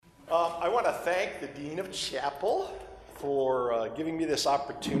want to thank the Dean of Chapel for giving me this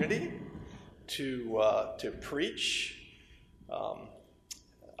opportunity to preach.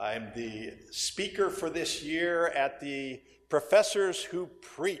 I'm the speaker for this year at the Professors Who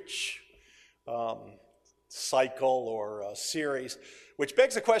Preach cycle or series, which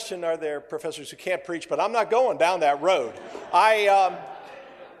begs the question, are there professors who can't preach? But I'm not going down that road. I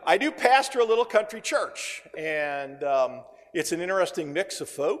do pastor a little country church, and it's an interesting mix of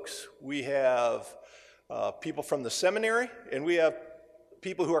folks. We have people from the seminary, and we have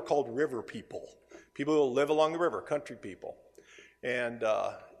people who are called river people who live along the river, country people. And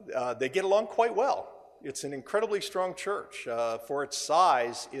they get along quite well. It's an incredibly strong church. For its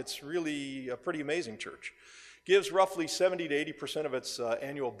size, it's really a pretty amazing church. Gives roughly 70 to 80% of its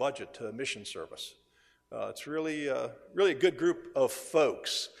annual budget to mission service. It's really a good group of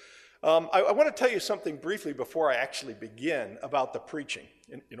folks. I want to tell you something briefly before I actually begin about the preaching.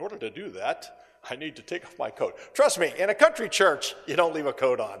 In order to do that, I need to take off my coat. Trust me, in a country church, you don't leave a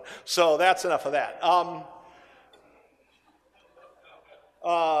coat on. So that's enough of that.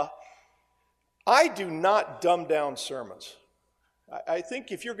 I do not dumb down sermons. I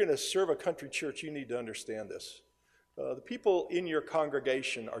think if you're going to serve a country church, you need to understand this. The people in your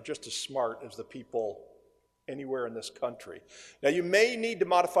congregation are just as smart as the people anywhere in this country. Now, you may need to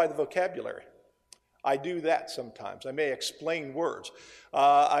modify the vocabulary. I do that sometimes. I may explain words.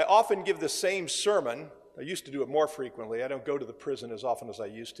 I often give the same sermon. I used to do it more frequently. I don't go to the prison as often as I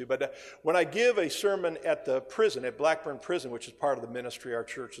used to. But when I give a sermon at the prison, at Blackburn Prison, which is part of the ministry our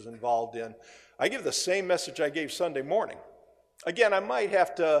church is involved in, I give the same message I gave Sunday morning. Again, I might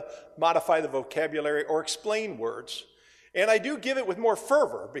have to modify the vocabulary or explain words. And I do give it with more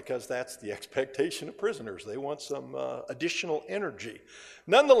fervor because that's the expectation of prisoners. They want some additional energy.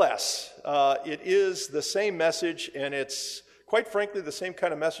 Nonetheless, it is the same message, and it's quite frankly the same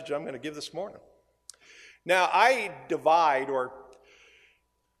kind of message I'm going to give this morning. Now, I divide, or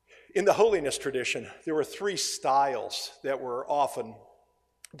in the holiness tradition, there were three styles that were often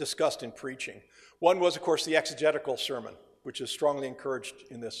discussed in preaching. One was, of course, the exegetical sermon, which is strongly encouraged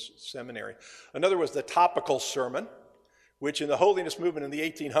in this seminary. Another was the topical sermon, which in the holiness movement in the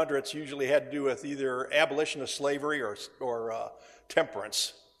 1800s usually had to do with either abolition of slavery or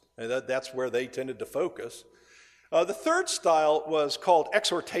temperance. And that's where they tended to focus. The third style was called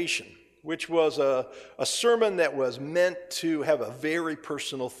exhortation, which was a sermon that was meant to have a very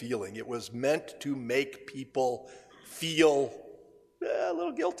personal feeling. It was meant to make people feel a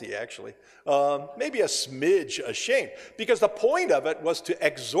little guilty, actually. Maybe a smidge ashamed, because the point of it was to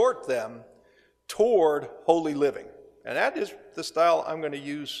exhort them toward holy living. And that is the style I'm going to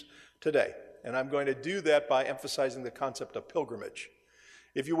use today. And I'm going to do that by emphasizing the concept of pilgrimage.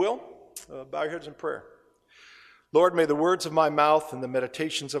 If you will, bow your heads in prayer. Lord, may the words of my mouth and the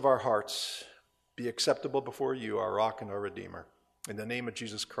meditations of our hearts be acceptable before you, our rock and our redeemer. In the name of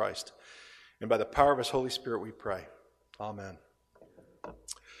Jesus Christ, and by the power of his Holy Spirit we pray. Amen.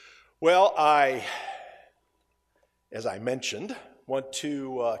 Well, as I mentioned, want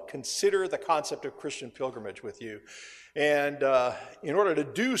to consider the concept of Christian pilgrimage with you. And in order to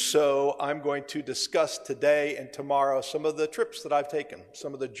do so, I'm going to discuss today and tomorrow some of the trips that I've taken,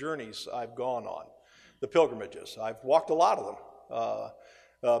 some of the journeys I've gone on, the pilgrimages. I've walked a lot of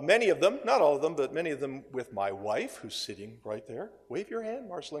them. Many of them, not all of them, but many of them with my wife, who's sitting right there. Wave your hand,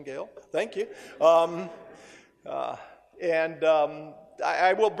 Marceline Gale. Thank you.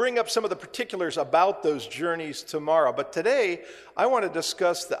 I will bring up some of the particulars about those journeys tomorrow. But today, I want to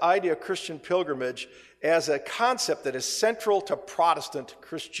discuss the idea of Christian pilgrimage as a concept that is central to Protestant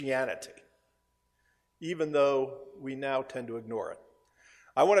Christianity, even though we now tend to ignore it.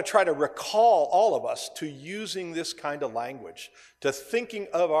 I want to try to recall all of us to using this kind of language, to thinking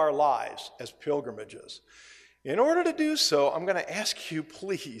of our lives as pilgrimages. In order to do so, I'm going to ask you,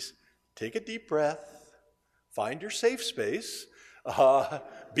 please, take a deep breath, find your safe space,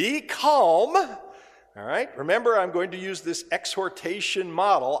 be calm. All right, remember, I'm going to use this exhortation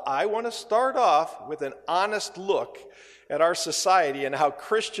model. I want to start off with an honest look at our society and how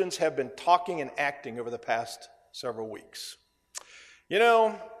Christians have been talking and acting over the past several weeks. You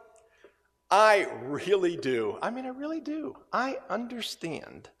know, I really do. I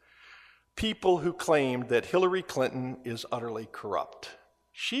understand people who claimed that Hillary Clinton is utterly corrupt.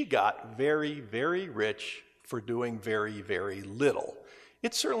 She got very, very rich for doing very, very little.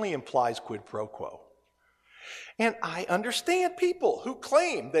 It certainly implies quid pro quo. And I understand people who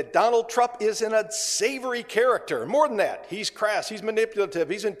claim that Donald Trump is an unsavory character. More than that, he's crass, he's manipulative,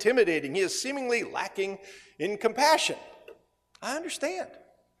 he's intimidating, he is seemingly lacking in compassion. I understand.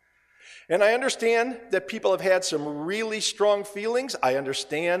 And I understand that people have had some really strong feelings. I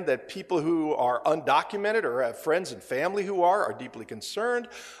understand that people who are undocumented or have friends and family who are deeply concerned.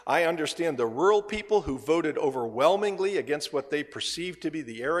 I understand the rural people who voted overwhelmingly against what they perceive to be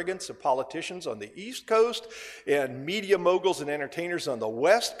the arrogance of politicians on the East Coast and media moguls and entertainers on the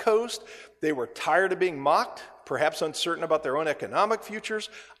West Coast. They were tired of being mocked, perhaps uncertain about their own economic futures.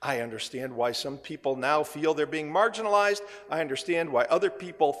 I understand why some people now feel they're being marginalized. I understand why other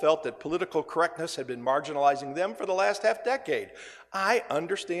people felt that political correctness had been marginalizing them for the last half decade. I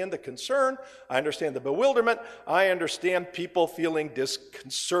understand the concern. I understand the bewilderment. I understand people feeling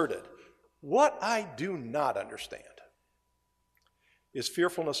disconcerted. What I do not understand is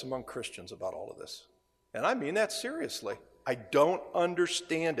fearfulness among Christians about all of this. And I mean that seriously. I don't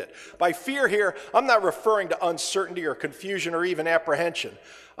understand it. By fear here, I'm not referring to uncertainty or confusion or even apprehension.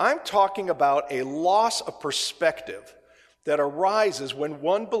 I'm talking about a loss of perspective that arises when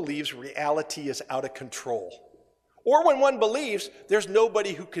one believes reality is out of control, or when one believes there's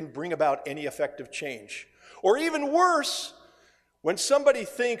nobody who can bring about any effective change, or even worse, when somebody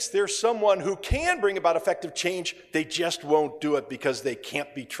thinks there's someone who can bring about effective change, they just won't do it because they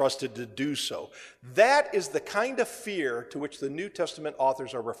can't be trusted to do so. That is the kind of fear to which the New Testament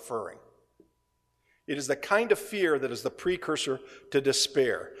authors are referring. It is the kind of fear that is the precursor to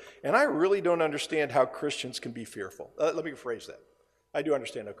despair. And I really don't understand how Christians can be fearful. Let me rephrase that. I do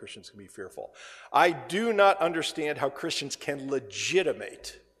understand how Christians can be fearful. I do not understand how Christians can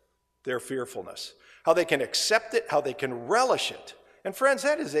legitimate their fearfulness, how they can accept it, how they can relish it. And friends,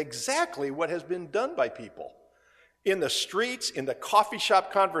 that is exactly what has been done by people. In the streets, in the coffee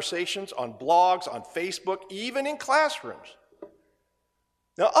shop conversations, on blogs, on Facebook, even in classrooms.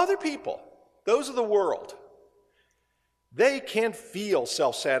 Now, other people, those of the world, they can feel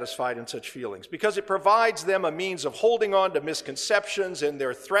self-satisfied in such feelings because it provides them a means of holding on to misconceptions and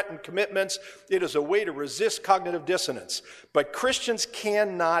their threatened commitments. It is a way to resist cognitive dissonance. But Christians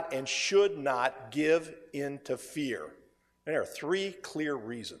cannot and should not give in to fear. And there are three clear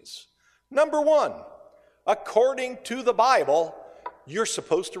reasons. Number one, according to the Bible, you're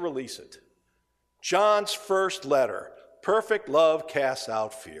supposed to release it. John's first letter, perfect love casts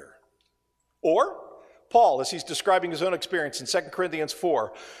out fear. Or Paul, as he's describing his own experience in 2 Corinthians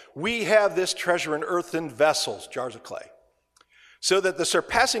 4, we have this treasure in earthen vessels, jars of clay, so that the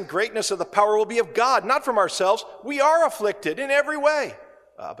surpassing greatness of the power will be of God, not from ourselves. We are afflicted in every way,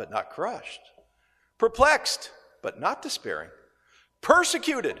 but not crushed, perplexed, but not despairing,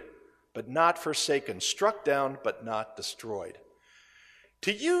 persecuted, but not forsaken, struck down, but not destroyed.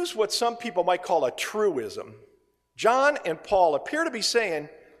 To use what some people might call a truism, John and Paul appear to be saying,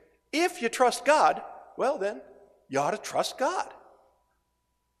 if you trust God, well then, you ought to trust God.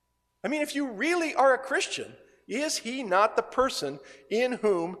 I mean, if you really are a Christian, is he not the person in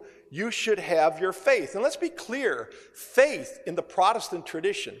whom you should have your faith? And let's be clear, faith in the Protestant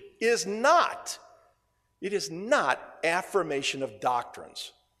tradition is not affirmation of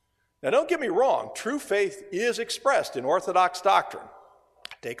doctrines. Now don't get me wrong, true faith is expressed in Orthodox doctrine.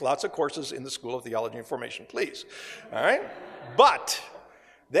 Take lots of courses in the School of Theology and Formation, please. All right? But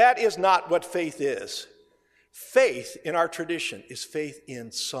that is not what faith is. Faith in our tradition is faith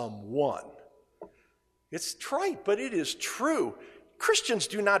in someone. It's trite, but it is true. Christians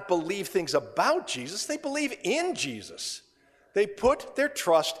do not believe things about Jesus. They believe in Jesus. They put their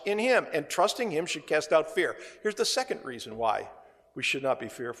trust in him, and trusting him should cast out fear. Here's the second reason why we should not be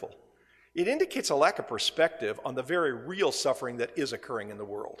fearful. It indicates a lack of perspective on the very real suffering that is occurring in the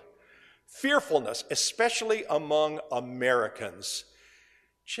world. Fearfulness, especially among Americans,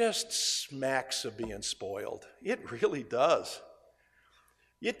 just smacks of being spoiled. It really does.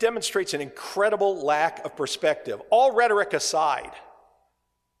 It demonstrates an incredible lack of perspective, all rhetoric aside.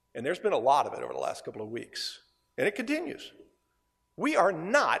 And there's been a lot of it over the last couple of weeks. And it continues. We are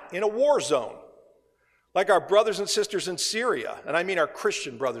not in a war zone like our brothers and sisters in Syria, and I mean our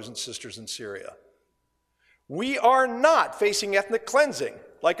Christian brothers and sisters in Syria. We are not facing ethnic cleansing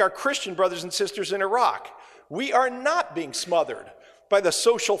like our Christian brothers and sisters in Iraq. We are not being smothered by the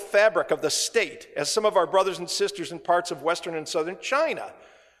social fabric of the state, as some of our brothers and sisters in parts of Western and Southern China.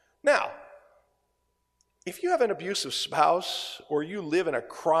 Now, if you have an abusive spouse, or you live in a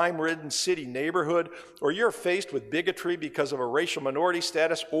crime-ridden city neighborhood, or you're faced with bigotry because of a racial minority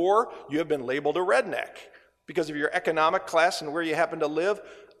status, or you have been labeled a redneck because of your economic class and where you happen to live,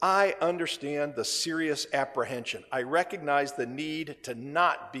 I understand the serious apprehension. I recognize the need to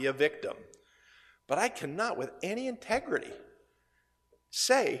not be a victim. But I cannot, with any integrity,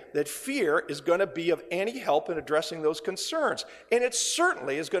 say that fear is going to be of any help in addressing those concerns. And it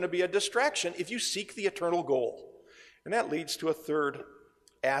certainly is going to be a distraction if you seek the eternal goal. And that leads to a third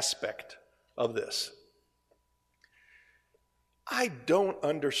aspect of this. I don't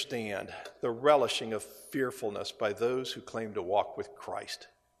understand the relishing of fearfulness by those who claim to walk with Christ,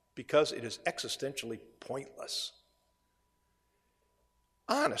 because it is existentially pointless.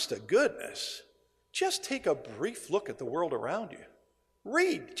 Honest to goodness, just take a brief look at the world around you.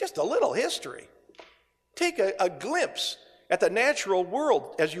 Read just a little history. Take a glimpse at the natural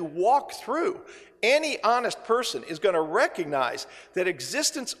world as you walk through. Any honest person is going to recognize that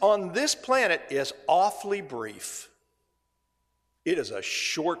existence on this planet is awfully brief. It is a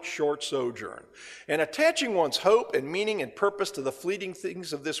short sojourn. And attaching one's hope and meaning and purpose to the fleeting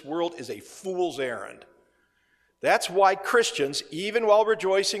things of this world is a fool's errand. That's why Christians, even while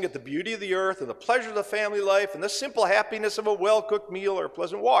rejoicing at the beauty of the earth and the pleasure of the family life and the simple happiness of a well-cooked meal or a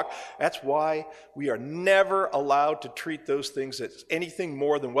pleasant walk, that's why we are never allowed to treat those things as anything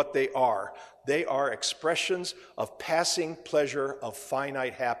more than what they are. They are expressions of passing pleasure, of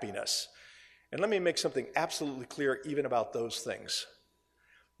finite happiness. And let me make something absolutely clear even about those things.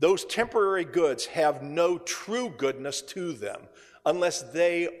 Those temporary goods have no true goodness to them unless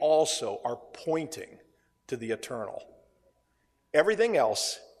they also are pointing to the eternal. Everything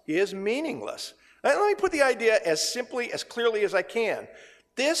else is meaningless. Now, let me put the idea as simply, as clearly as I can.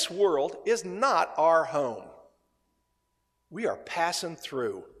 This world is not our home. We are passing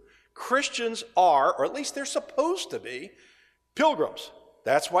through. Christians are, or at least they're supposed to be, pilgrims.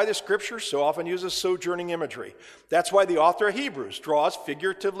 That's why the scripture so often uses sojourning imagery. That's why the author of Hebrews draws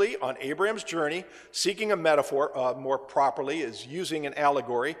figuratively on Abraham's journey, seeking a metaphor, more properly is using an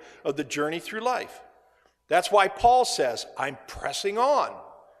allegory of the journey through life. That's why Paul says, I'm pressing on.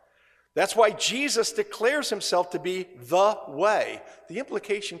 That's why Jesus declares himself to be the way. The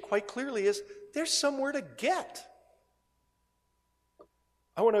implication quite clearly is there's somewhere to get.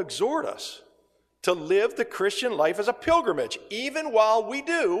 I want to exhort us to live the Christian life as a pilgrimage, even while we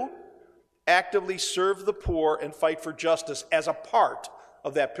do actively serve the poor and fight for justice as a part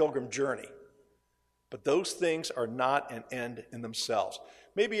of that pilgrim journey. But those things are not an end in themselves.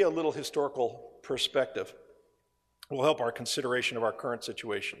 Maybe a little historical perspective will help our consideration of our current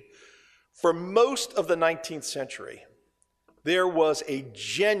situation. For most of the 19th century, there was a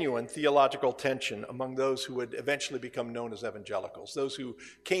genuine theological tension among those who would eventually become known as evangelicals, those who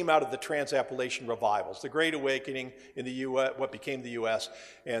came out of the Trans-Appalachian revivals, the Great Awakening in the U.S., what became the U.S.,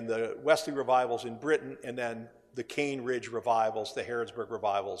 and the Wesley revivals in Britain, and then the Cane Ridge revivals, the Harrodsburg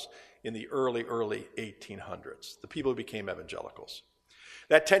revivals in the early 1800s, the people who became evangelicals.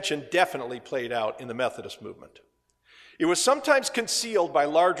 That tension definitely played out in the Methodist movement. It was sometimes concealed by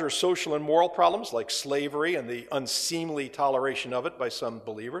larger social and moral problems like slavery and the unseemly toleration of it by some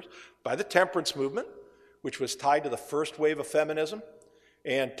believers, by the temperance movement, which was tied to the first wave of feminism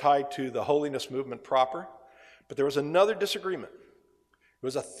and tied to the holiness movement proper. But there was another disagreement. It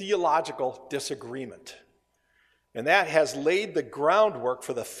was a theological disagreement. And that has laid the groundwork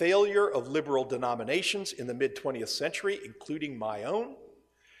for the failure of liberal denominations in the mid-20th century, including my own.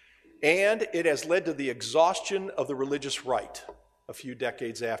 And it has led to the exhaustion of the religious right a few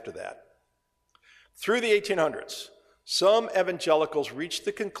decades after that. Through the 1800s, some evangelicals reached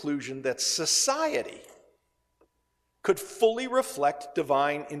the conclusion that society could fully reflect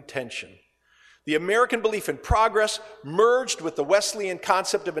divine intention. The American belief in progress merged with the Wesleyan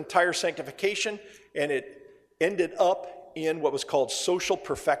concept of entire sanctification, and it ended up in what was called social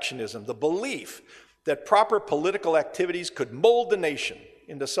perfectionism, the belief that proper political activities could mold the nation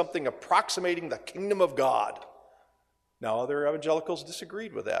into something approximating the kingdom of God. Now, other evangelicals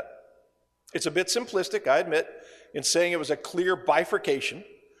disagreed with that. It's a bit simplistic, I admit, in saying it was a clear bifurcation.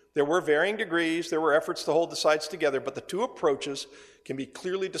 There were varying degrees, there were efforts to hold the sides together, but the two approaches can be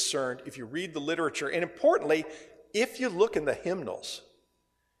clearly discerned if you read the literature, and importantly, if you look in the hymnals,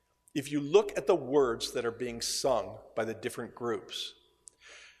 if you look at the words that are being sung by the different groups.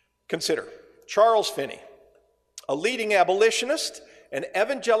 Consider Charles Finney, a leading abolitionist, an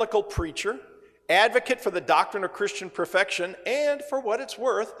evangelical preacher, advocate for the doctrine of Christian perfection, and, for what it's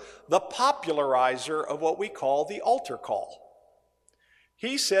worth, the popularizer of what we call the altar call.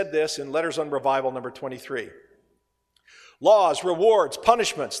 He said this in Letters on Revival, number 23. Laws, rewards,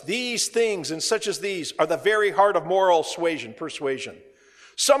 punishments, these things and such as these are the very heart of moral persuasion.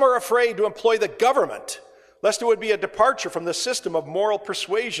 Some are afraid to employ the government, lest it would be a departure from the system of moral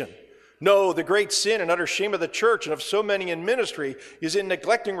persuasion. No, the great sin and utter shame of the church and of so many in ministry is in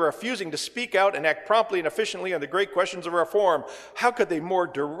neglecting or refusing to speak out and act promptly and efficiently on the great questions of reform. How could they more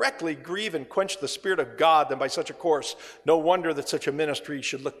directly grieve and quench the Spirit of God than by such a course? No wonder that such a ministry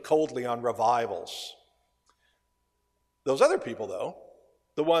should look coldly on revivals. Those other people, though,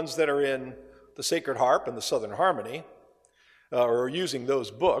 the ones that are in the Sacred Harp and the Southern Harmony, or using those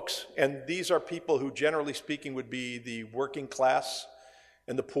books. And these are people who, generally speaking, would be the working class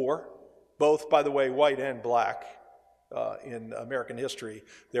and the poor, both, by the way, white and black. In American history,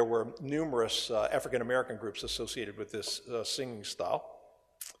 there were numerous African-American groups associated with this singing style.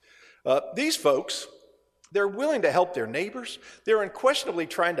 These folks, they're willing to help their neighbors. They're unquestionably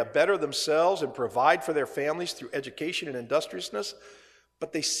trying to better themselves and provide for their families through education and industriousness,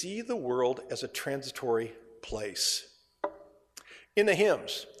 but they see the world as a transitory place. In the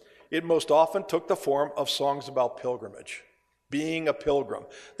hymns, it most often took the form of songs about pilgrimage, being a pilgrim.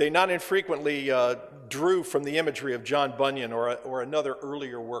 They not infrequently drew from the imagery of John Bunyan or another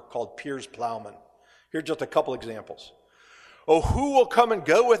earlier work called Piers Plowman. Here are just a couple examples. Oh, who will come and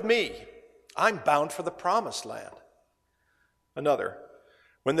go with me? I'm bound for the promised land. Another,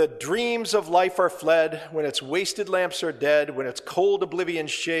 when the dreams of life are fled, when its wasted lamps are dead, when its cold oblivion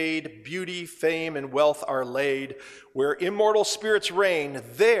shade, beauty, fame, and wealth are laid, where immortal spirits reign,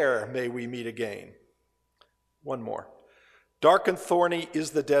 there may we meet again. One more. Dark and thorny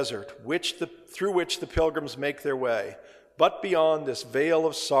is the desert, through which the pilgrims make their way. But beyond this veil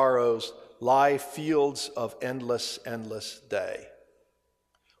of sorrows lie fields of endless, endless day.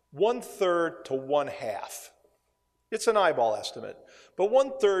 1/3 to 1/2. It's an eyeball estimate, but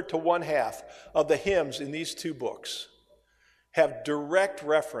 1/3 to 1/2 of the hymns in these two books have direct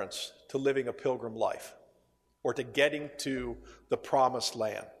reference to living a pilgrim life or to getting to the promised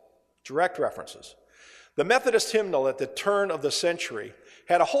land. Direct references. The Methodist hymnal at the turn of the century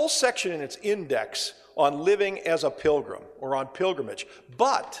had a whole section in its index on living as a pilgrim or on pilgrimage,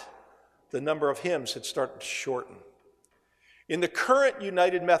 but the number of hymns had started to shorten. In the current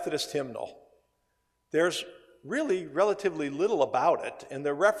United Methodist hymnal, there's really relatively little about it, and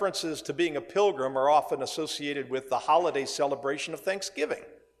the references to being a pilgrim are often associated with the holiday celebration of Thanksgiving.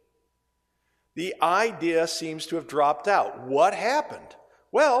 The idea seems to have dropped out. What happened?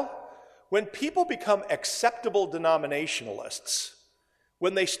 Well, when people become acceptable denominationalists,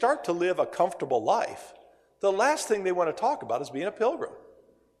 when they start to live a comfortable life, the last thing they want to talk about is being a pilgrim.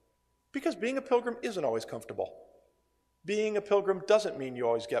 Because being a pilgrim isn't always comfortable. Being a pilgrim doesn't mean you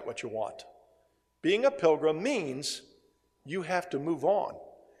always get what you want. Being a pilgrim means you have to move on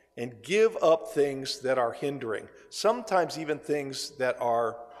and give up things that are hindering, sometimes even things that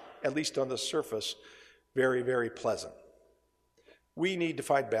are, at least on the surface, very, very pleasant. We need to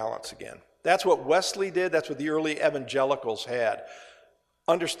find balance again. That's what Wesley did. That's what the early evangelicals had.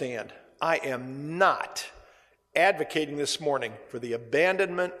 Understand, I am not advocating this morning for the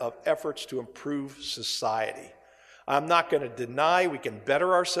abandonment of efforts to improve society. I'm not going to deny we can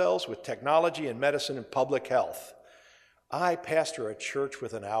better ourselves with technology and medicine and public health. I pastor a church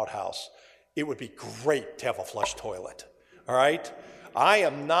with an outhouse. It would be great to have a flush toilet, all right? I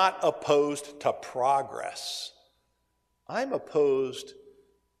am not opposed to progress. I'm opposed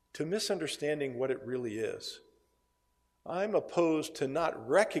to misunderstanding what it really is. I'm opposed to not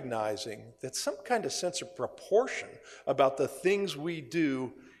recognizing that some kind of sense of proportion about the things we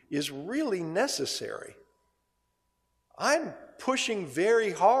do is really necessary. I'm pushing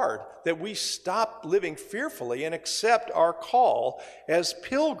very hard that we stop living fearfully and accept our call as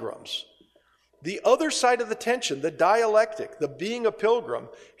pilgrims. The other side of the tension, the dialectic, the being a pilgrim,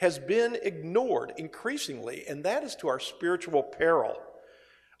 has been ignored increasingly, and that is to our spiritual peril.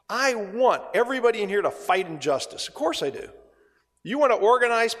 I want everybody in here to fight injustice. Of course I do. You want to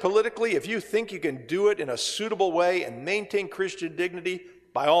organize politically, if you think you can do it in a suitable way and maintain Christian dignity,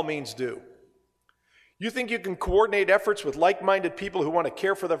 by all means do. You think you can coordinate efforts with like-minded people who want to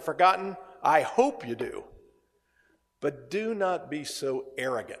care for the forgotten? I hope you do. But do not be so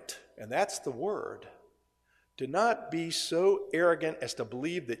arrogant, and that's the word. Do not be so arrogant as to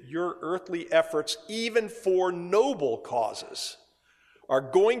believe that your earthly efforts, even for noble causes, are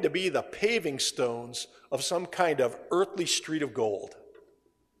going to be the paving stones of some kind of earthly street of gold.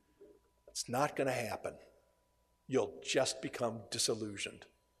 It's not going to happen. You'll just become disillusioned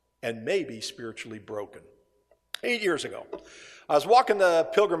and maybe spiritually broken. 8 years ago, I was walking the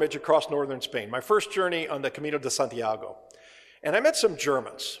pilgrimage across northern Spain, my first journey on the Camino de Santiago, and I met some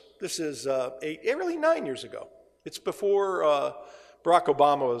Germans. This is really 9 years ago. It's before Barack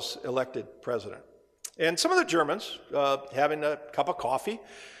Obama was elected president. And some of the Germans, having a cup of coffee,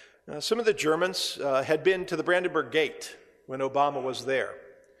 some of the Germans had been to the Brandenburg Gate when Obama was there.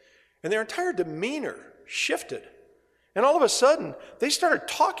 And their entire demeanor shifted. And all of a sudden, they started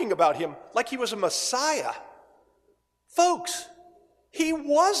talking about him like he was a Messiah. Folks, he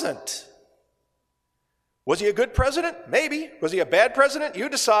wasn't. Was he a good president? Maybe. Was he a bad president? You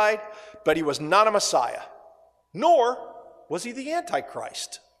decide. But he was not a Messiah. Nor was he the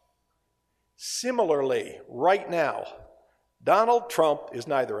Antichrist. Similarly, right now, Donald Trump is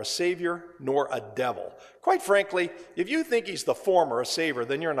neither a savior nor a devil. Quite frankly, if you think he's the former, a savior,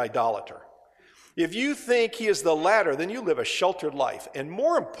 then you're an idolater. If you think he is the latter, then you live a sheltered life. And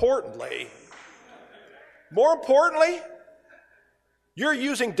more importantly, you're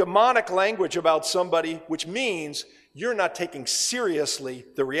using demonic language about somebody, which means you're not taking seriously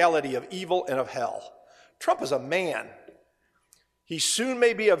the reality of evil and of hell. Trump is a man. He soon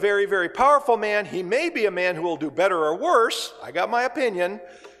may be a very, very powerful man. He may be a man who will do better or worse. I got my opinion.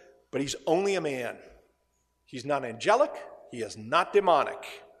 But he's only a man. He's not angelic. He is not demonic.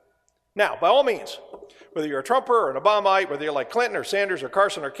 Now, by all means, whether you're a Trumper or an Obamite, whether you're like Clinton or Sanders or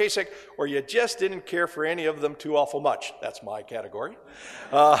Carson or Kasich, or you just didn't care for any of them too awful much. That's my category.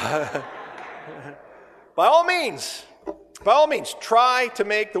 By all means, try to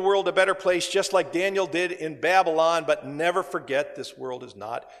make the world a better place just like Daniel did in Babylon, but never forget this world is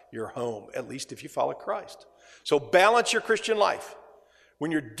not your home, at least if you follow Christ. So balance your Christian life. When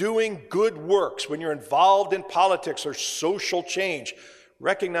you're doing good works, when you're involved in politics or social change,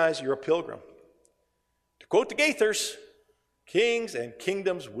 recognize you're a pilgrim. To quote the Gaithers, kings and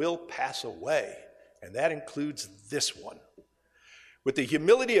kingdoms will pass away, and that includes this one. With the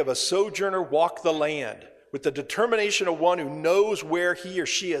humility of a sojourner, walk the land. With the determination of one who knows where he or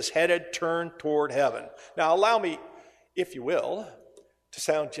she is headed, turn toward heaven. Now, allow me, if you will, to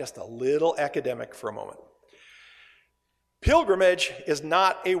sound just a little academic for a moment. Pilgrimage is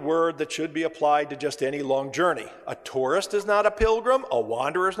not a word that should be applied to just any long journey. A tourist is not a pilgrim, a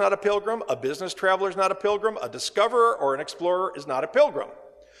wanderer is not a pilgrim, a business traveler is not a pilgrim, a discoverer or an explorer is not a pilgrim.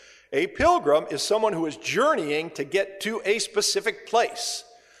 A pilgrim is someone who is journeying to get to a specific place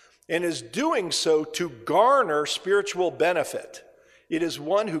and is doing so to garner spiritual benefit. It is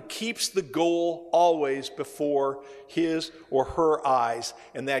one who keeps the goal always before his or her eyes,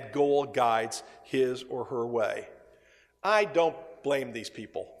 and that goal guides his or her way. I don't blame these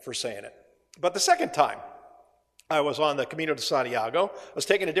people for saying it. But the second time I was on the Camino de Santiago, I was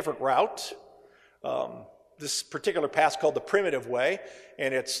taking a different route. This particular path's called the Primitive Way,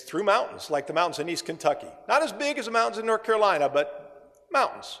 and it's through mountains, like the mountains in East Kentucky. Not as big as the mountains in North Carolina, but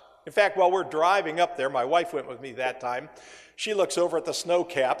mountains. In fact, while we're driving up there, my wife went with me that time. She looks over at the snow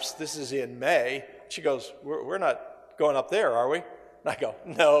caps. This is in May. She goes, we're not going up there, are we? And I go,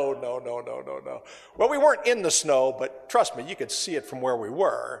 no. Well, we weren't in the snow, but trust me, you could see it from where we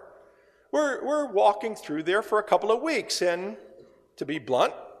were. We're walking through there for a couple of weeks, and to be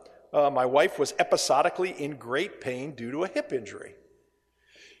blunt, my wife was episodically in great pain due to a hip injury.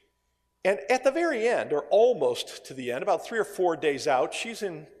 And at the very end, or almost to the end, about 3 or 4 days out, she's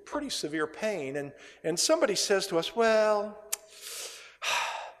in pretty severe pain, and somebody says to us, well,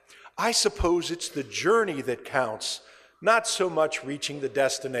 I suppose it's the journey that counts, not so much reaching the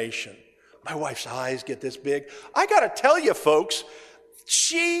destination. My wife's eyes get this big. I got to tell you, folks,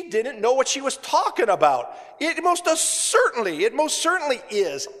 she didn't know what she was talking about. It most certainly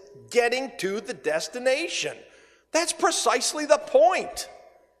is getting to the destination. That's precisely the point.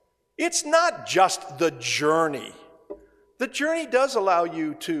 It's not just the journey. The journey does allow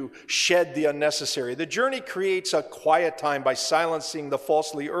you to shed the unnecessary. The journey creates a quiet time by silencing the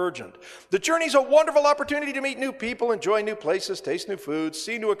falsely urgent. The journey is a wonderful opportunity to meet new people, enjoy new places, taste new foods,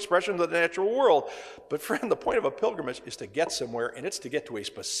 see new expressions of the natural world. But friend, the point of a pilgrimage is to get somewhere, and it's to get to a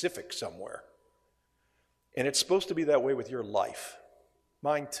specific somewhere. And it's supposed to be that way with your life.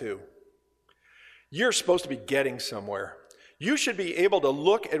 Mine too. You're supposed to be getting somewhere. You should be able to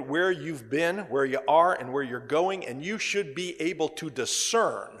look at where you've been, where you are, and where you're going, and you should be able to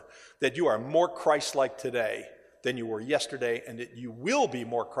discern that you are more Christ-like today than you were yesterday, and that you will be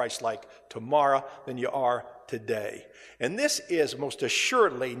more Christ-like tomorrow than you are today. And this is most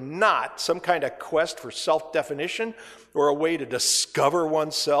assuredly not some kind of quest for self-definition or a way to discover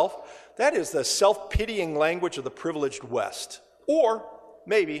oneself. That is the self-pitying language of the privileged West, or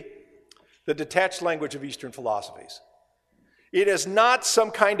maybe the detached language of Eastern philosophies. It is not some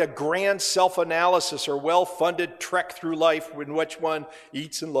kind of grand self-analysis or well-funded trek through life in which one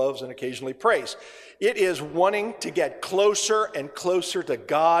eats and loves and occasionally prays. It is wanting to get closer and closer to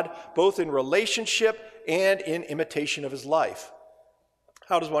God, both in relationship and in imitation of his life.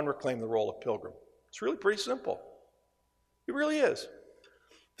 How does one reclaim the role of pilgrim? It's really pretty simple. It really is.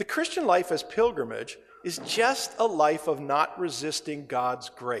 The Christian life as pilgrimage is just a life of not resisting God's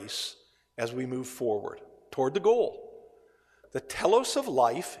grace as we move forward toward the goal. The telos of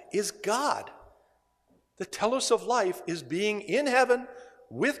life is God. The telos of life is being in heaven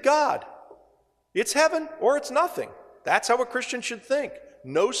with God. It's heaven or it's nothing. That's how a Christian should think.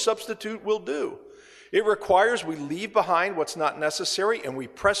 No substitute will do. It requires we leave behind what's not necessary and we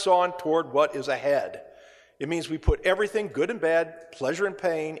press on toward what is ahead. It means we put everything, good and bad, pleasure and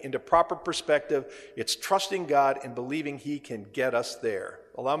pain, into proper perspective. It's trusting God and believing he can get us there.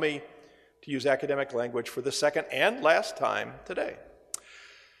 Allow me to use academic language for the second and last time today.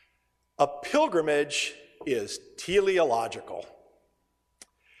 A pilgrimage is teleological.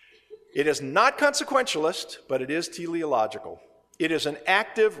 It is not consequentialist, but it is teleological. It is an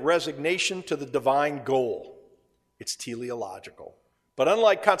active resignation to the divine goal. It's teleological. But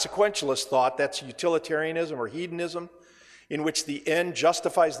unlike consequentialist thought, that's utilitarianism or hedonism, in which the end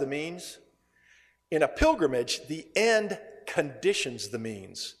justifies the means. In a pilgrimage, the end conditions the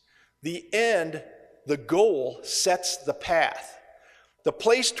means. The end, the goal, sets the path. The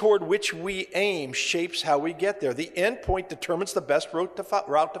place toward which we aim shapes how we get there. The end point determines the best route to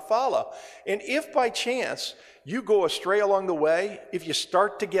follow. And if by chance you go astray along the way, if you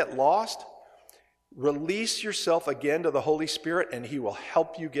start to get lost, release yourself again to the Holy Spirit and he will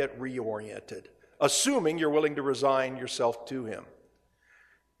help you get reoriented, assuming you're willing to resign yourself to him.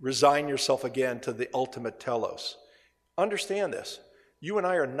 Resign yourself again to the ultimate telos. Understand this. You and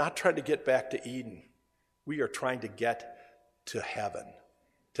I are not trying to get back to Eden. We are trying to get to heaven,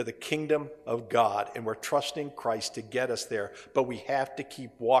 to the kingdom of God, and we're trusting Christ to get us there, but we have to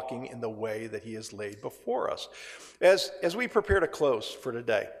keep walking in the way that he has laid before us. As we prepare to close for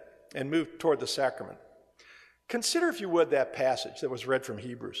today and move toward the sacrament, consider, if you would, that passage that was read from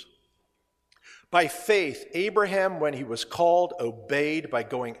Hebrews. By faith, Abraham, when he was called, obeyed by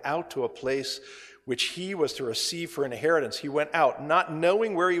going out to a place which he was to receive for an inheritance. He went out, not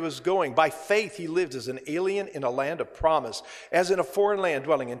knowing where he was going. By faith, he lived as an alien in a land of promise, as in a foreign land,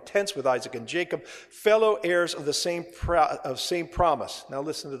 dwelling in tents with Isaac and Jacob, fellow heirs of the same promise. Now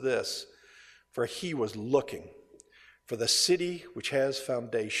listen to this. For he was looking for the city which has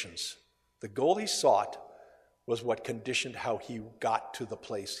foundations. The goal he sought was what conditioned how he got to the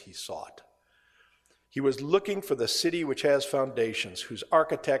place he sought. He was looking for the city which has foundations, whose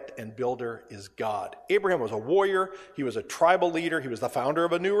architect and builder is God. Abraham was a warrior, he was a tribal leader, he was the founder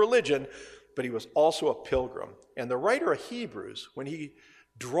of a new religion, but he was also a pilgrim. And the writer of Hebrews, when he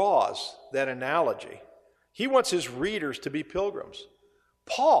draws that analogy, he wants his readers to be pilgrims.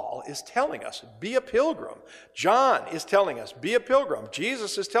 Paul is telling us, be a pilgrim. John is telling us, be a pilgrim.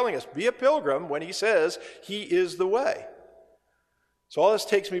 Jesus is telling us, be a pilgrim, when he says he is the way. So all this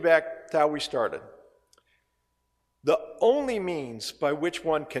takes me back to how we started. The only means by which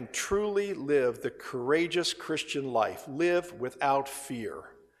one can truly live the courageous Christian life, live without fear,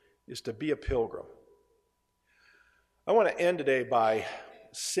 is to be a pilgrim. I want to end today by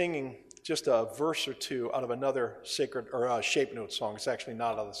singing just a verse or two out of another sacred or shape note song. It's actually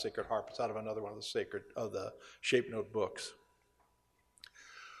not out of the Sacred Harp. It's out of another one of the shape note books.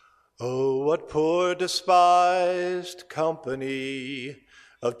 Oh, what poor despised company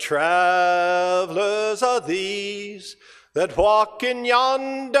of travelers are these that walk in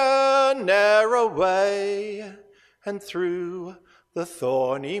yonder narrow way and through the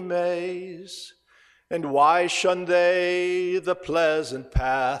thorny maze. And why shun they the pleasant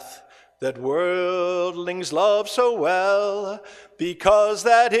path that worldlings love so well? Because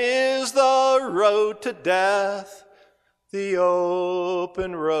that is the road to death, the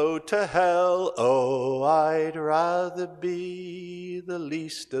open road to hell. Oh, I'd rather be the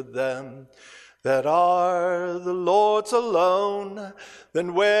least of them that are the Lord's alone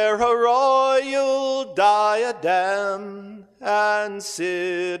than wear a royal diadem and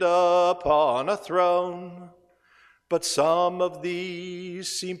sit upon a throne. But some of these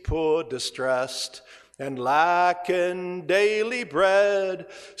seem poor distressed and lack in daily bread,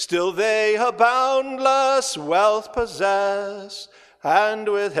 still they a boundless wealth possess, and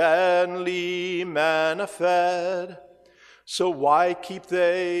with heavenly manna fed. So why keep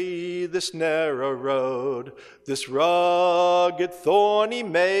they this narrow road, this rugged thorny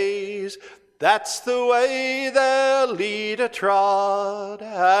maze? That's the way their leader trod,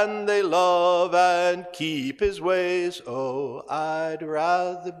 and they love and keep his ways. Oh, I'd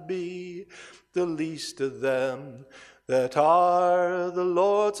rather be the least of them that are the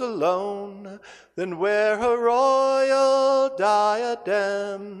Lord's alone than wear a royal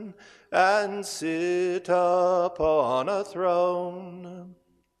diadem and sit upon a throne.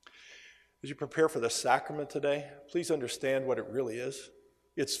 As you prepare for the sacrament today, please understand what it really is.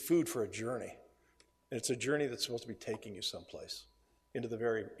 It's food for a journey. And it's a journey that's supposed to be taking you someplace, into the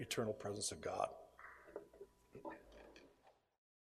very eternal presence of God.